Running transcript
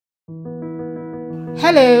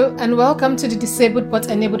Hello, and welcome to the Disabled but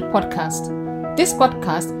Enabled podcast. This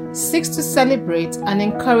podcast seeks to celebrate and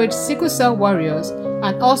encourage sickle cell warriors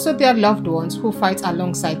and also their loved ones who fight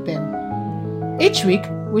alongside them. Each week,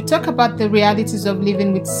 we talk about the realities of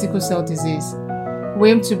living with sickle cell disease. We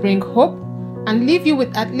aim to bring hope and leave you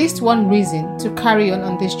with at least one reason to carry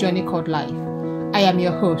on this journey called life. I am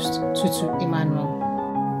your host, Tutu Emmanuel.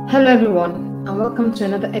 Hello, everyone, and welcome to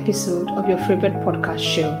another episode of your favorite podcast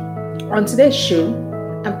show. On today's show,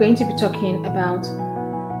 I'm going to be talking about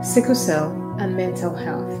sickle cell and mental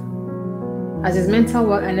health. As it's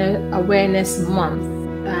Mental Awareness Month,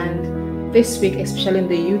 and this week, especially in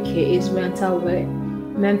the UK, is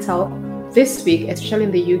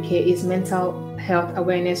Mental Health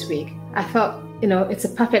Awareness Week. I thought, it's a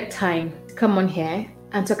perfect time to come on here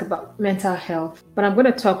and talk about mental health, but I'm going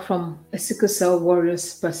to talk from a sickle cell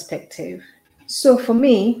warrior's perspective. So for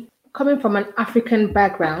me, coming from an African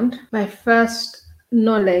background, my first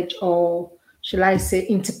knowledge, or shall I say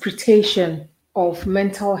interpretation of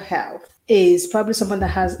mental health, is probably someone that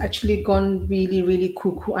has actually gone really, really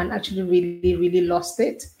cuckoo and actually really, really lost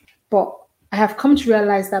it. But I have come to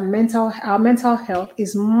realize that our mental health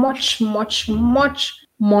is much, much, much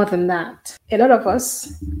more than that. A lot of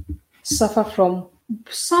us suffer from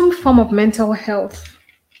some form of mental health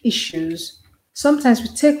issues. Sometimes we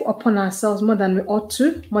take upon ourselves more than we ought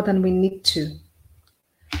to, more than we need to.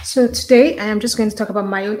 So today, I am just going to talk about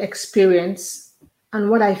my own experience and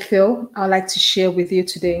what I feel I would like to share with you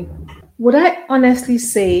today. Would I honestly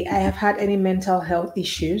say I have had any mental health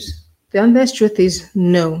issues? The honest truth is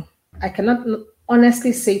no. I cannot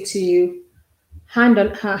honestly say to you, hand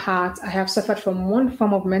on her heart, I have suffered from one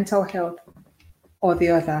form of mental health or the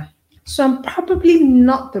other. So I'm probably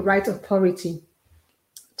not the right authority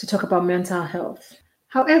to talk about mental health.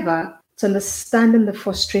 However, it's understanding the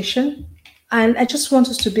frustration, and I just want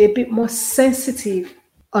us to be a bit more sensitive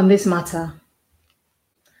on this matter.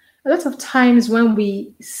 A lot of times when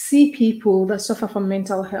we see people that suffer from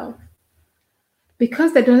mental health,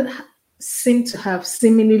 because they don't seem to have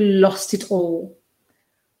seemingly lost it all,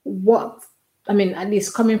 at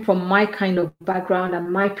least coming from my kind of background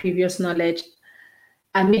and my previous knowledge,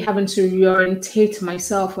 and me having to reorientate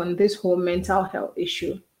myself on this whole mental health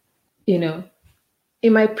issue.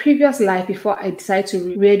 In my previous life, before I decided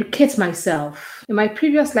to re-educate myself,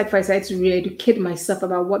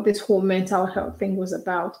 about what this whole mental health thing was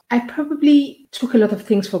about, I probably took a lot of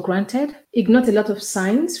things for granted, ignored a lot of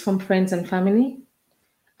signs from friends and family,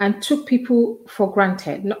 and took people for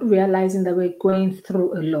granted, not realizing that we're going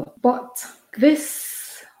through a lot. But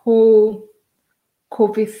this whole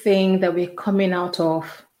COVID thing that we're coming out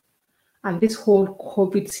of, and this whole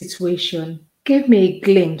COVID situation, gave me a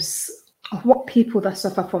glimpse of what people that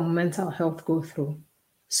suffer from mental health go through.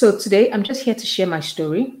 So today, I'm just here to share my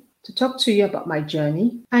story, to talk to you about my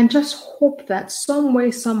journey, and just hope that some way,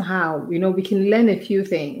 somehow, we can learn a few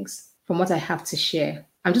things from what I have to share.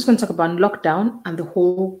 I'm just going to talk about lockdown and the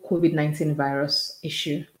whole COVID-19 virus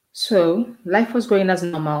issue. So life was going as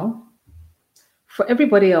normal. For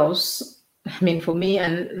everybody else, for me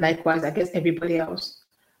and likewise, I guess everybody else,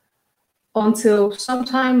 until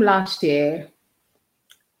sometime last year,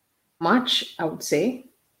 March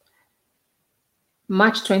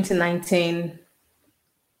 2019,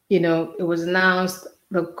 it was announced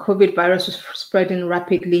the COVID virus was spreading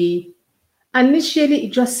rapidly. Initially,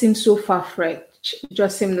 it just seemed so far-fetched. It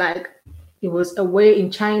just seemed like it was away in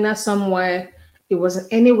China somewhere. It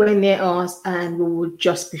wasn't anywhere near us, and we would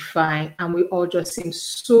just be fine. And we all just seemed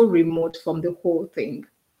so remote from the whole thing.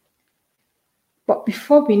 But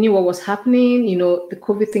before we knew what was happening, the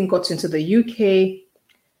COVID thing got into the UK.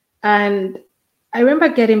 And I remember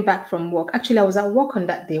getting back from work. Actually, I was at work on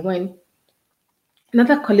that day when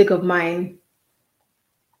another colleague of mine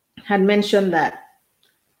had mentioned that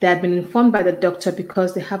they had been informed by the doctor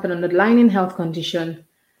because they have an underlying health condition.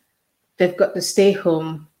 They've got to stay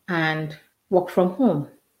home and work from home.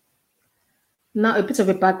 Now, a bit of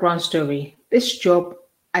a background story. This job,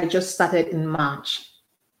 I just started in March.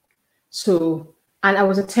 And I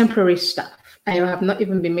was a temporary staff. I have not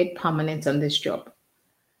even been made permanent on this job.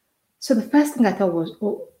 So the first thing I thought was,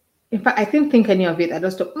 in fact, I didn't think any of it. I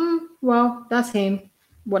just thought, well, that's him,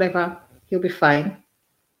 whatever, he'll be fine.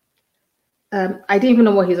 I didn't even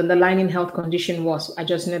know what his underlying health condition was. I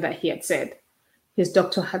just knew that his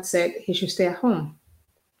doctor had said he should stay at home.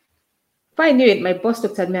 If I knew it, my boss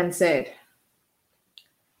looked at me and said,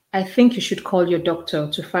 I think you should call your doctor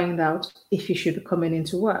to find out if you should be coming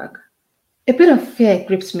into work. A bit of fear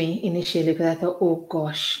gripped me initially because I thought, oh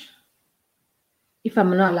gosh, if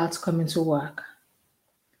I'm not allowed to come into work,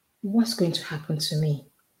 what's going to happen to me?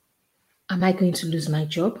 Am I going to lose my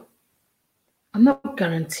job? I'm not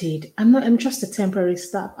guaranteed. I'm just a temporary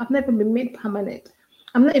staff. I've never been made permanent.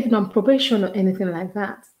 I'm not even on probation or anything like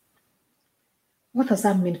that. What does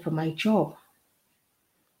that mean for my job?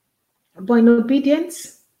 But in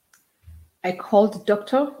obedience, I called the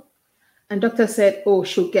doctor, and doctor said, "Oh,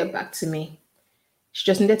 she'll get back to me. She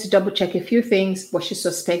just needed to double check a few things, but she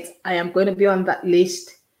suspects I am going to be on that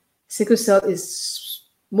list. Sickle cell is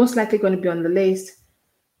most likely going to be on the list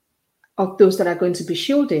of those that are going to be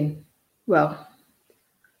shielding." Well,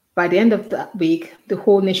 by the end of that week, the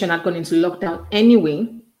whole nation had gone into lockdown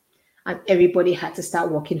anyway, and everybody had to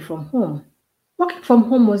start working from home. Working from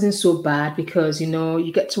home wasn't so bad because,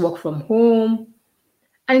 you get to work from home,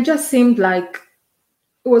 and it just seemed like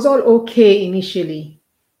it was all okay initially.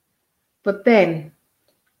 But then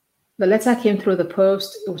the letter came through the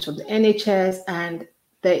post, it was from the NHS, and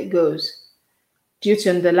there it goes. Due to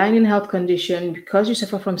underlying health condition, because you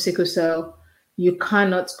suffer from sickle cell, you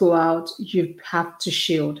cannot go out, you have to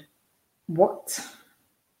shield. What?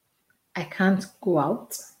 I can't go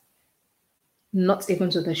out? Not even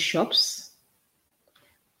to the shops?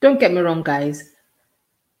 Don't get me wrong, guys.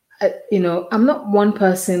 I'm not one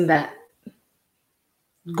person that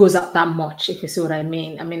goes out that much, if you see what I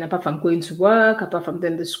mean. I mean, apart from going to work, apart from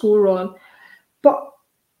doing the school run, but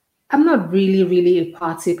I'm not really, really a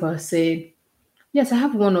party person. Yes, I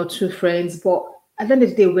have one or two friends, but at the end of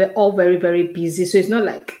the day, we're all very, very busy. So it's not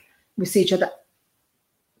like we see each other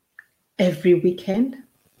every weekend.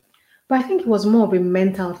 But I think it was more of a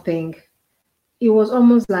mental thing. It was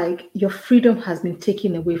almost like your freedom has been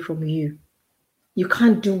taken away from you. You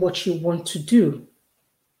can't do what you want to do.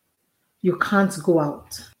 You can't go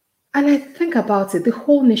out. And I think about it, the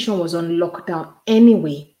whole nation was on lockdown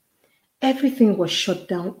anyway. Everything was shut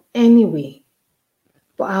down anyway.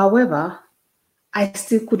 But however, I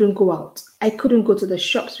still couldn't go out. I couldn't go to the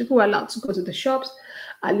shops. People were allowed to go to the shops.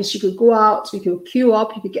 At least you could go out, you could queue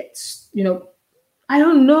up, you could get, I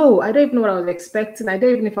don't know. I don't even know what I was expecting. I don't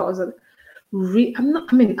even know if I was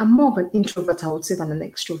I'm more of an introvert, I would say, than an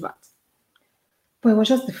extrovert. But it was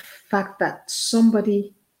just the fact that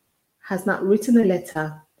somebody has not written a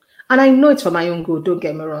letter. And I know it's for my own good, don't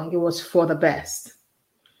get me wrong. It was for the best.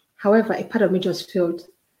 However, a part of me just felt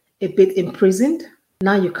a bit imprisoned.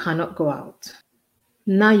 Now you cannot go out.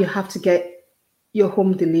 Now you have to get your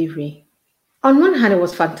home delivery. On one hand, it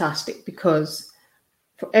was fantastic because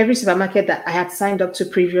for every supermarket that I had signed up to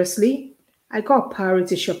previously, I got a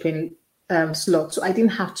priority shopping slot. So I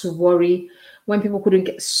didn't have to worry when people couldn't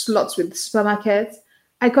get slots with the supermarkets.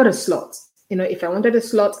 I got a slot. If I wanted a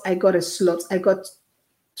slot, I got a slot. I got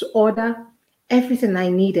to order everything I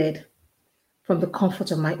needed from the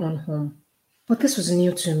comfort of my own home. But this was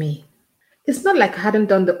new to me. It's not like I hadn't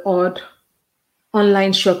done the odd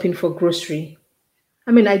online shopping for grocery.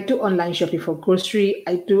 I mean, I do online shopping for grocery.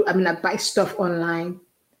 I buy stuff online.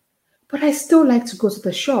 But I still like to go to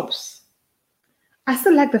the shops. I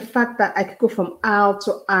still like the fact that I could go from aisle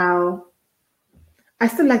to aisle. I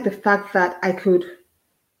still like the fact that I could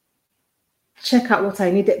check out what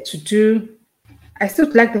I needed to do. I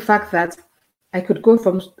still like the fact that I could go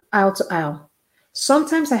from aisle to aisle.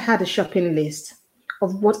 Sometimes I had a shopping list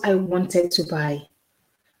of what I wanted to buy.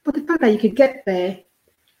 But the fact that you could get there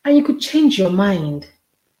and you could change your mind,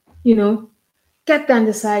 get there and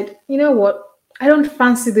decide, you know what, I don't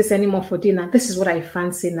fancy this anymore for dinner. This is what I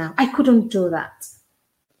fancy now. I couldn't do that.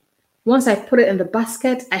 Once I put it in the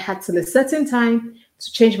basket, I had till a certain time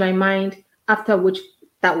to change my mind, after which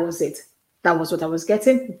that was it. That was what I was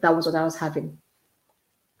getting. That was what I was having.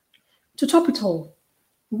 To top it all,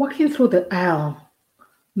 walking through the aisle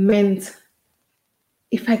meant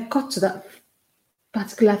if I got to that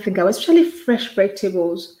particular thing, especially fresh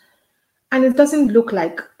vegetables, and it doesn't look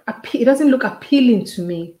appealing to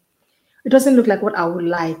me. It doesn't look like what I would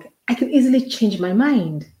like. I can easily change my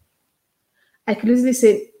mind. I could easily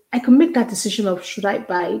say, I could make that decision of should I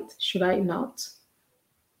buy it, should I not?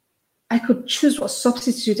 I could choose what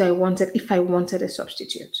substitute I wanted if I wanted a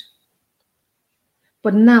substitute.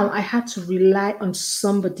 But now I had to rely on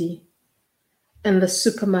somebody in the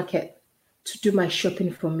supermarket to do my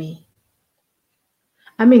shopping for me.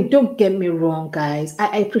 I mean, don't get me wrong, guys.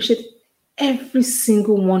 I appreciate every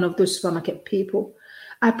single one of those supermarket people.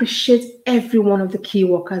 I appreciate every one of the key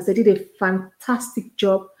workers. They did a fantastic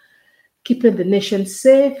job keeping the nation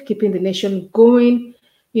safe, keeping the nation going.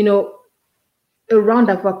 A round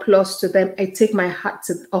of applause to them. I take my hat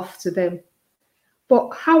off to them.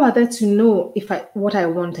 But how are they to know what I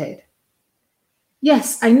wanted?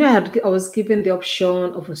 Yes, I know I was given the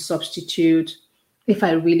option of a substitute if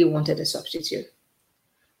I really wanted a substitute.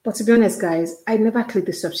 But to be honest, guys, I never clicked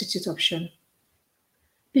the substitute option.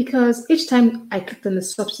 Because each time I clicked on the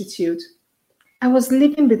substitute, I was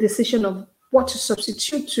leaving the decision of what to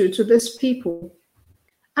substitute to these people.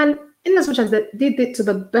 And in as much as they did it to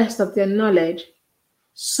the best of their knowledge,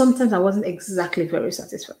 sometimes I wasn't exactly very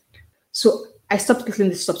satisfied. So I stopped clicking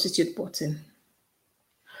the substitute button.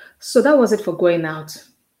 So that was it for going out.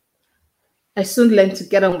 I soon learned to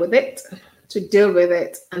get on with it, to deal with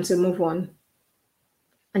it, and to move on.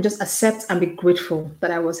 And just accept and be grateful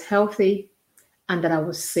that I was healthy and that I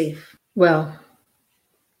was safe. Well,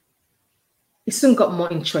 it soon got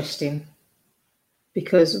more interesting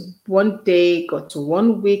because one day got to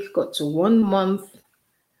 1 week, got to 1 month,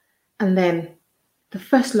 and then the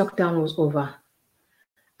first lockdown was over.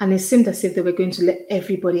 And it seemed as if they were going to let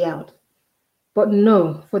everybody out. But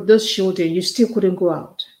no, for those children, you still couldn't go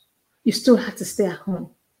out. You still had to stay at home.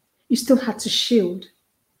 You still had to shield.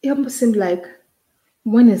 It almost seemed like,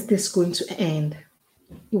 when is this going to end?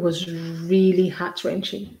 It was really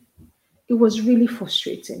heart-wrenching. It was really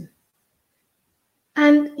frustrating.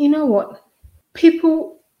 And you know what?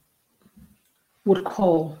 People would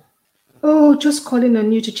call. Oh, just calling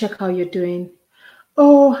on you to check how you're doing.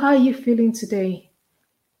 Oh, how are you feeling today?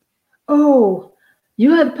 Oh,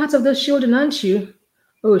 you are part of those children, aren't you?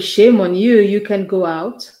 Oh, shame on you. You can go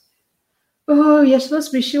out. Oh, you're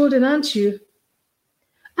supposed to be shielding, aren't you?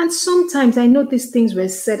 And sometimes I know these things were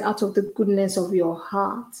said out of the goodness of your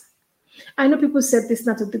heart. I know people said this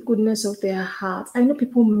out of the goodness of their heart. I know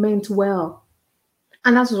people meant well.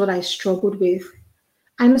 And that's what I struggled with.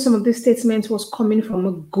 I know some of these statements was coming from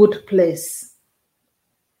a good place.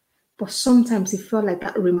 But sometimes it felt like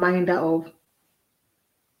that reminder of,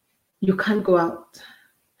 you can't go out.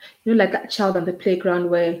 You know, like that child on the playground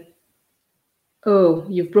where, oh,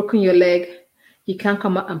 you've broken your leg. You can't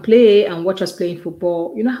come out and play and watch us playing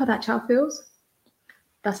football. You know how that child feels?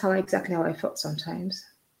 That's exactly how I felt sometimes.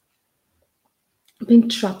 Being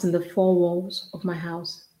trapped in the four walls of my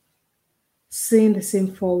house, seeing the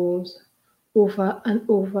same four walls over and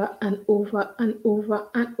over and over and over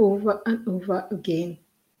and over and over again.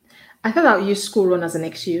 I thought I would use school run as an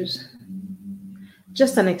excuse.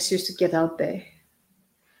 Just an excuse to get out there.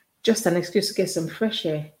 Just an excuse to get some fresh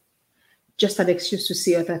air. Just an excuse to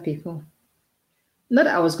see other people. Not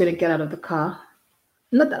that I was going to get out of the car.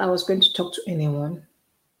 Not that I was going to talk to anyone.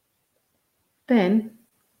 Then,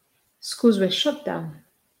 schools were shut down.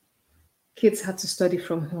 Kids had to study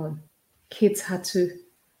from home. Kids had to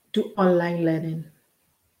do online learning.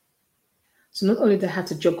 So not only did I have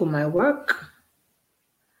to juggle my work,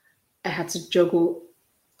 I had to juggle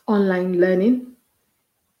online learning.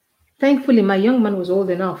 Thankfully, my young man was old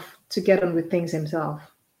enough to get on with things himself.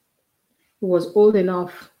 He was old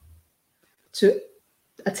enough to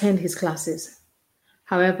attend his classes.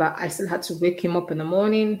 However, I still had to wake him up in the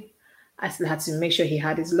morning. I still had to make sure he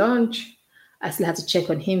had his lunch. I still had to check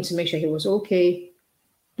on him to make sure he was okay.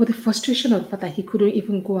 But the frustration of the fact that he couldn't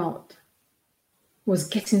even go out was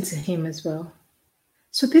getting to him as well.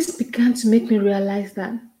 So this began to make me realize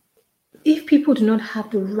that if people do not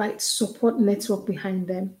have the right support network behind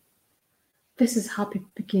them, this is how people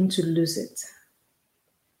begin to lose it.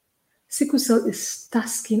 Sickle cell is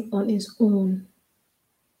tasking on its own.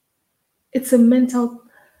 It's a mental,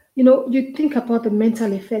 you think about the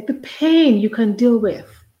mental effect, the pain you can deal with,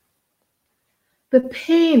 the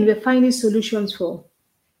pain we're finding solutions for.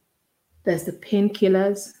 There's the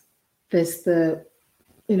painkillers, there's the,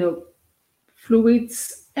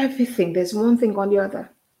 fluids, everything. There's one thing or the other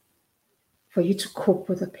for you to cope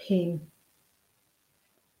with the pain.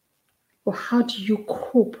 But how do you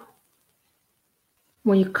cope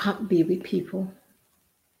when you can't be with people?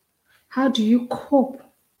 How do you cope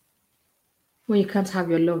when you can't have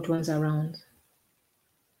your loved ones around?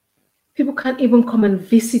 People can't even come and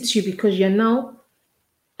visit you because you're now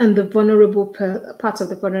in the vulnerable part of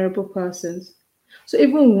the vulnerable persons. So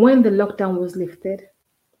even when the lockdown was lifted,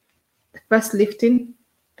 the first lifting,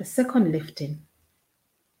 the second lifting,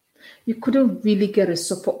 you couldn't really get a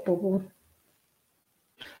support bubble.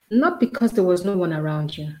 Not because there was no one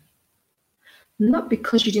around you. Not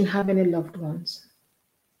because you didn't have any loved ones.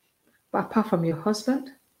 But apart from your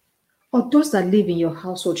husband, or those that live in your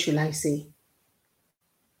household, should I say.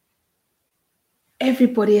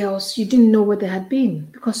 Everybody else, you didn't know where they had been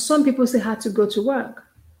because some people still had to go to work.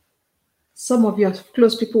 Some of your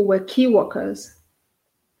close people were key workers.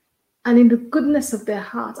 And in the goodness of their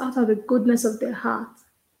heart, out of the goodness of their heart,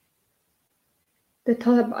 they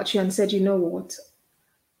thought about you and said, you know what?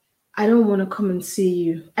 I don't want to come and see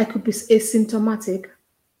you. I could be asymptomatic.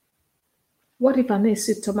 What if I'm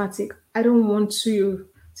asymptomatic? I don't want you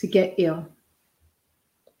to get ill.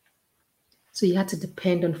 So you had to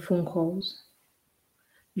depend on phone calls.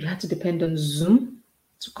 You had to depend on Zoom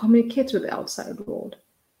to communicate with the outside world.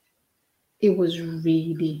 It was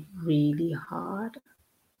really, really hard.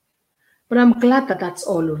 But I'm glad that that's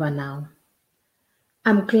all over now.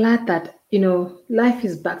 I'm glad that, life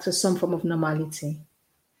is back to some form of normality.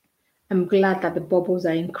 I'm glad that the bubbles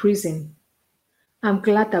are increasing. I'm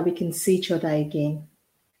glad that we can see each other again.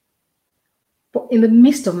 But in the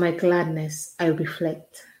midst of my gladness, I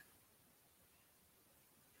reflect.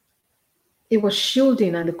 It was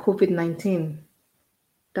shielding and the COVID-19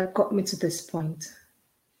 that got me to this point.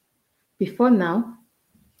 Before now,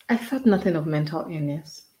 I felt nothing of mental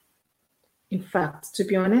illness. In fact, to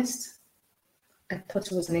be honest, I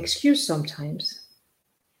thought it was an excuse sometimes.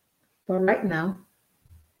 But right now,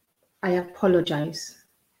 I apologize.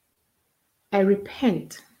 I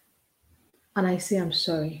repent and I say I'm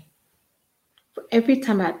sorry. For every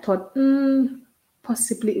time I thought,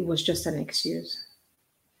 possibly it was just an excuse.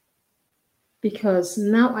 Because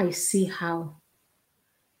now I see how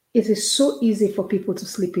it is so easy for people to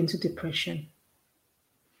slip into depression.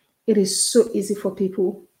 It is so easy for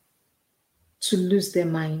people to lose their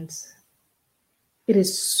minds. It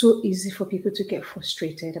is so easy for people to get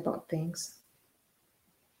frustrated about things.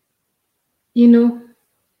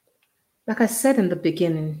 Like I said in the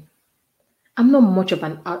beginning, I'm not much of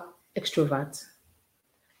an extrovert.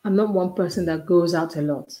 I'm not one person that goes out a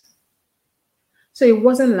lot. So it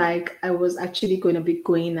wasn't like I was actually going to be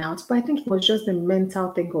going out, but I think it was just the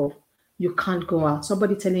mental thing of you can't go out.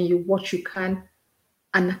 Somebody telling you what you can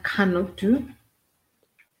and cannot do.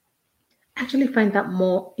 I actually find that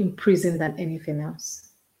more imprisoned than anything else.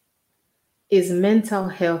 Is Mental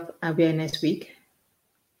Health Awareness Week.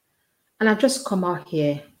 And I've just come out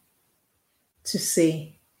here to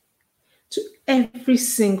say to every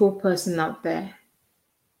single person out there,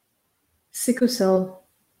 sickle cell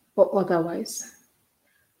or otherwise,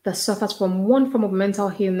 that suffers from one form of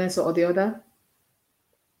mental illness or the other,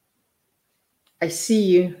 I see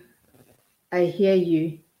you, I hear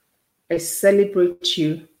you, I celebrate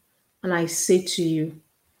you, and I say to you,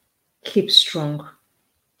 keep strong,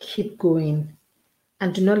 keep going,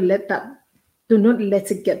 and do not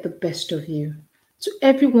let it get the best of you. To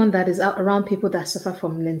everyone that is out around people that suffer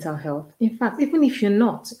from mental health. In fact, even if you're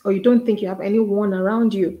not, or you don't think you have anyone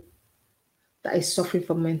around you that is suffering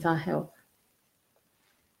from mental health,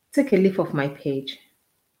 take a leaf off my page.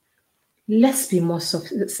 Let's be more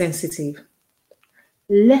sensitive.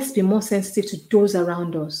 Let's be more sensitive to those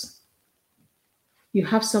around us. You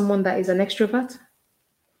have someone that is an extrovert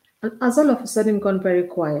and has all of a sudden gone very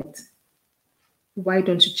quiet. Why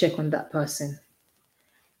don't you check on that person?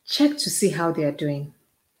 Check to see how they are doing.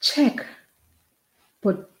 Check,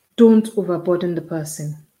 but don't overburden the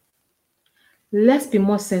person. Let's be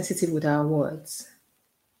more sensitive with our words.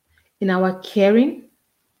 In our caring,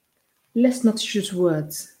 let's not use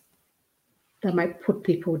words that might put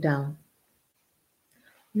people down.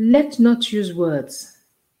 Let's not use words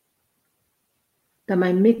that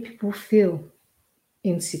might make people feel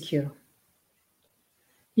insecure.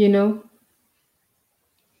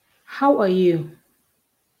 How are you?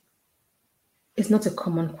 Is not a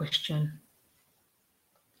common question.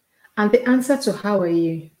 And the answer to how are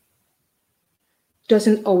you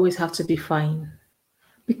doesn't always have to be fine.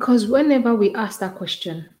 Because whenever we ask that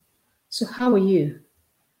question, so how are you?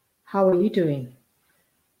 How are you doing?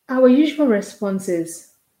 Our usual response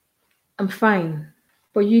is, I'm fine.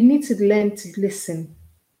 But you need to learn to listen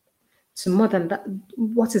to more than that,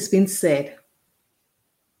 what is being said.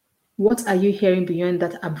 What are you hearing beyond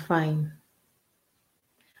that I'm fine?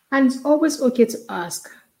 And it's always okay to ask,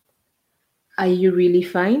 are you really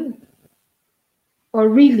fine? Or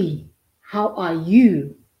really, how are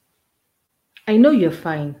you? I know you're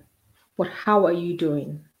fine, but how are you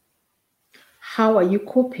doing? How are you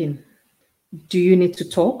coping? Do you need to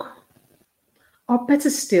talk? Or better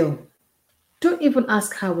still, don't even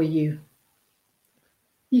ask how are you.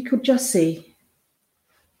 You could just say,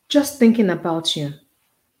 just thinking about you.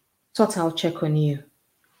 Thought I'll check on you.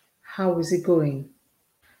 How is it going?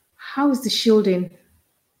 How is the shielding?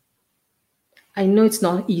 I know it's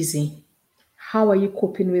not easy. How are you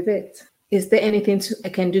coping with it? Is there anything I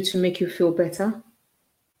can do to make you feel better?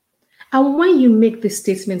 And when you make this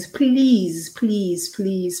statement, please, please,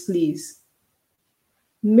 please, please,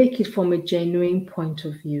 make it from a genuine point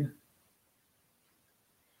of view.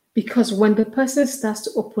 Because when the person starts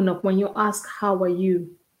to open up, when you ask, how are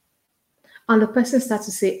you? And the person starts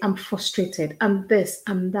to say, I'm frustrated, I'm this,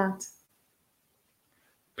 I'm that.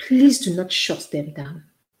 Please do not shut them down.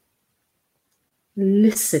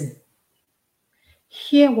 Listen.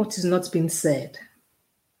 Hear what is not being said.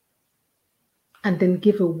 And then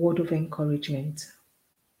give a word of encouragement.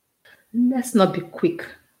 Let's not be quick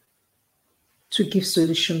to give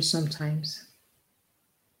solutions sometimes.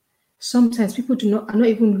 Sometimes people are not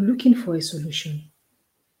even looking for a solution.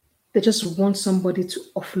 They just want somebody to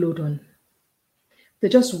offload on. They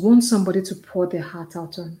just want somebody to pour their heart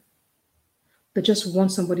out on. They just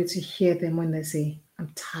want somebody to hear them when they say,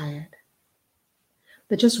 I'm tired.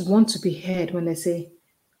 They just want to be heard when they say,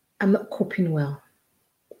 I'm not coping well.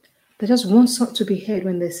 They just want to be heard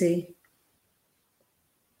when they say,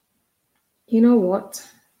 you know what?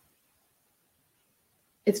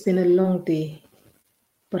 It's been a long day,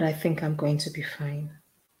 but I think I'm going to be fine.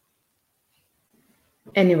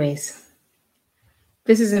 Anyways,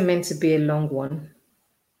 this isn't meant to be a long one.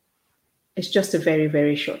 It's just a very,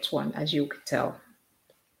 very short one, as you could tell.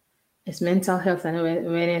 It's Mental Health and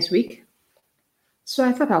Awareness Week. So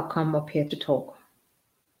I thought I'll come up here to talk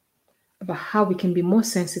about how we can be more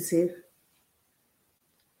sensitive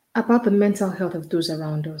about the mental health of those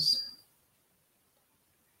around us,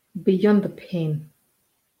 beyond the pain.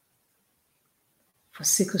 For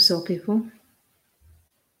sickle cell people,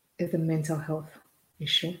 is the mental health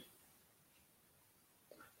issue.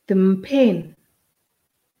 The pain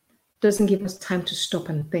doesn't give us time to stop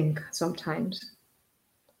and think sometimes.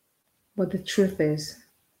 But the truth is,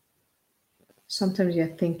 sometimes you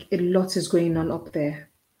think a lot is going on up there.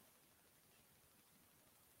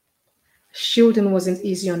 Shielding wasn't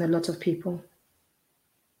easy on a lot of people.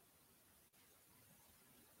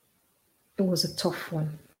 It was a tough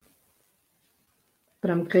one. But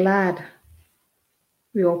I'm glad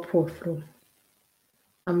we all pulled through.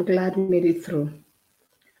 I'm glad we made it through.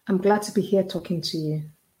 I'm glad to be here talking to you.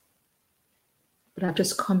 But I've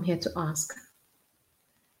just come here to ask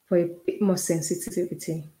for a bit more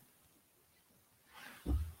sensitivity,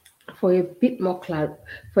 for a bit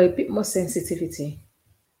more sensitivity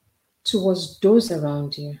towards those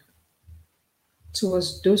around you,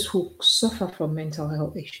 towards those who suffer from mental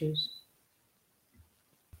health issues.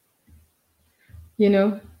 You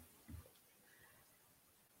know,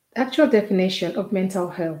 the actual definition of mental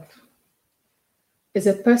health is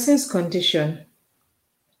a person's condition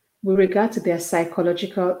with regard to their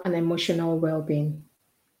psychological and emotional well-being.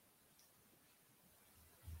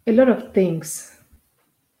 A lot of things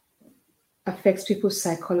affects people's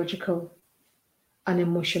psychological and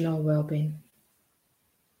emotional well-being.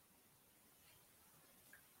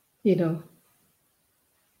 You know,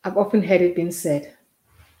 I've often heard it being said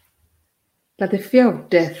that the fear of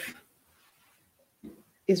death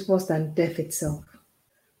is worse than death itself.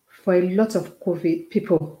 For a lot of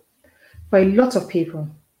people,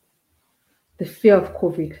 the fear of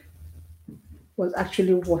COVID was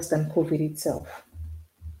actually worse than COVID itself.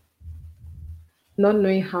 Not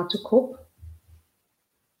knowing how to cope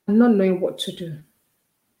and not knowing what to do.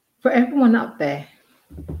 For everyone out there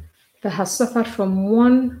that has suffered from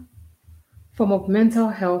one form of mental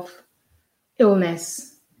health illness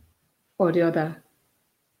or the other,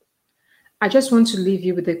 I just want to leave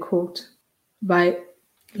you with a quote by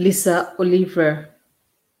Lisa Oliver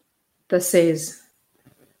that says,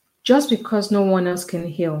 just because no one else can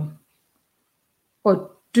heal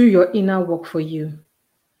or do your inner work for you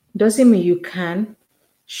doesn't mean you can,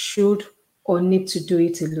 should, or need to do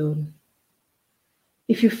it alone.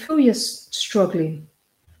 If you feel you're struggling,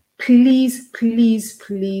 please, please,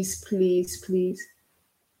 please, please, please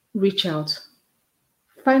reach out.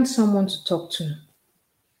 Find someone to talk to.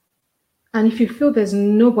 And if you feel there's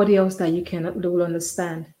nobody else that will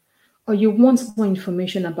understand, or you want more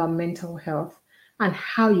information about mental health and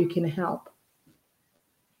how you can help,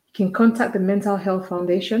 you can contact the Mental Health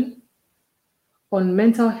Foundation on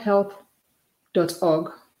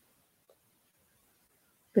mentalhealth.org.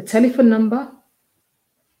 The telephone number,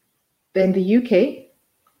 they're in the UK,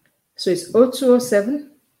 so it's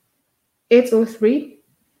 0207 803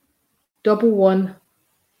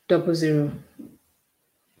 1100.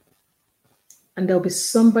 And there'll be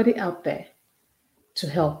somebody out there to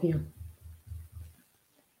help you.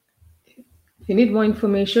 If you need more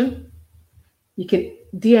information, you can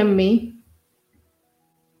DM me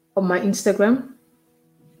on my Instagram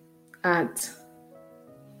at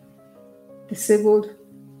disabled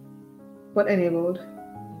but enabled,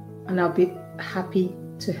 and I'll be happy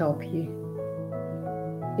to help you.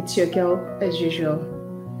 It's your girl, as usual,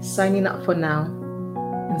 signing up for now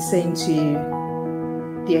and saying to you,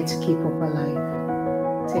 dare to keep up alive.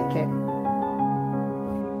 Take care.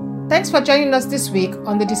 Thanks for joining us this week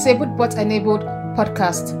on the Disabled But Enabled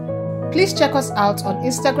podcast. Please check us out on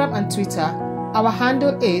Instagram and Twitter. Our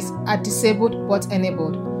handle is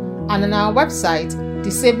 @DisabledButEnabled, and on our website,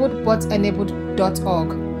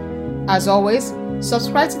 disabledbutenabled.org. As always,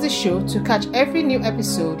 subscribe to the show to catch every new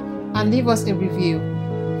episode and leave us a review.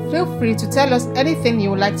 Feel free to tell us anything you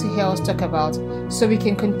would like to hear us talk about so we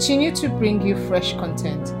can continue to bring you fresh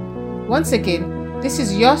content. Once again, this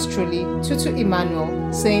is yours truly, Tutu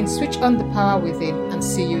Emmanuel, saying switch on the power within and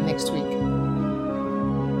see you next week.